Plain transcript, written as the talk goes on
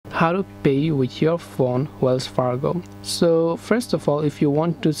how to pay with your phone Wells Fargo. So first of all, if you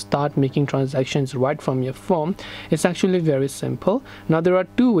want to start making transactions right from your phone, it's actually very simple. Now there are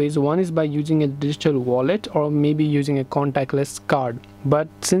two ways. One is by using a digital wallet or maybe using a contactless card. But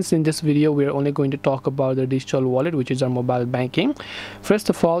since in this video we're only going to talk about the digital wallet, which is our mobile banking, first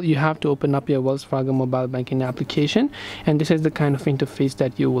of all you have to open up your Wells Fargo mobile banking application, and this is the kind of interface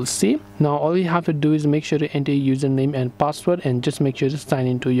that you will see. Now all you have to do is make sure to enter your username and password and just make sure to sign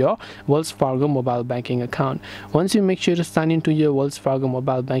into your Wells Fargo mobile banking account. Once you make sure to sign into your Wells Fargo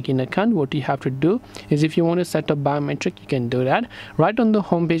mobile banking account, what you have to do is, if you want to set up biometric, you can do that. Right on the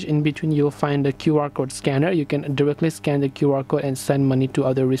home page, in between you'll find a QR code scanner. You can directly scan the QR code and send money to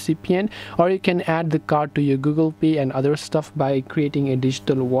other recipient, or you can add the card to your Google Pay and other stuff by creating a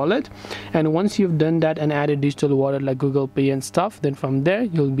digital wallet. And once you've done that and added digital wallet like Google Pay and stuff, then from there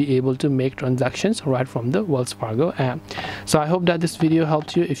you'll be able to make transactions right from the Wells Fargo app. So I hope that this video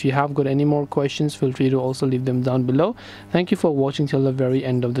helped you. If you have got any more questions, feel free to also leave them down below. Thank you for watching till the very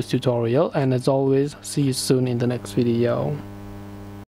end of this tutorial, and as always, see you soon in the next video.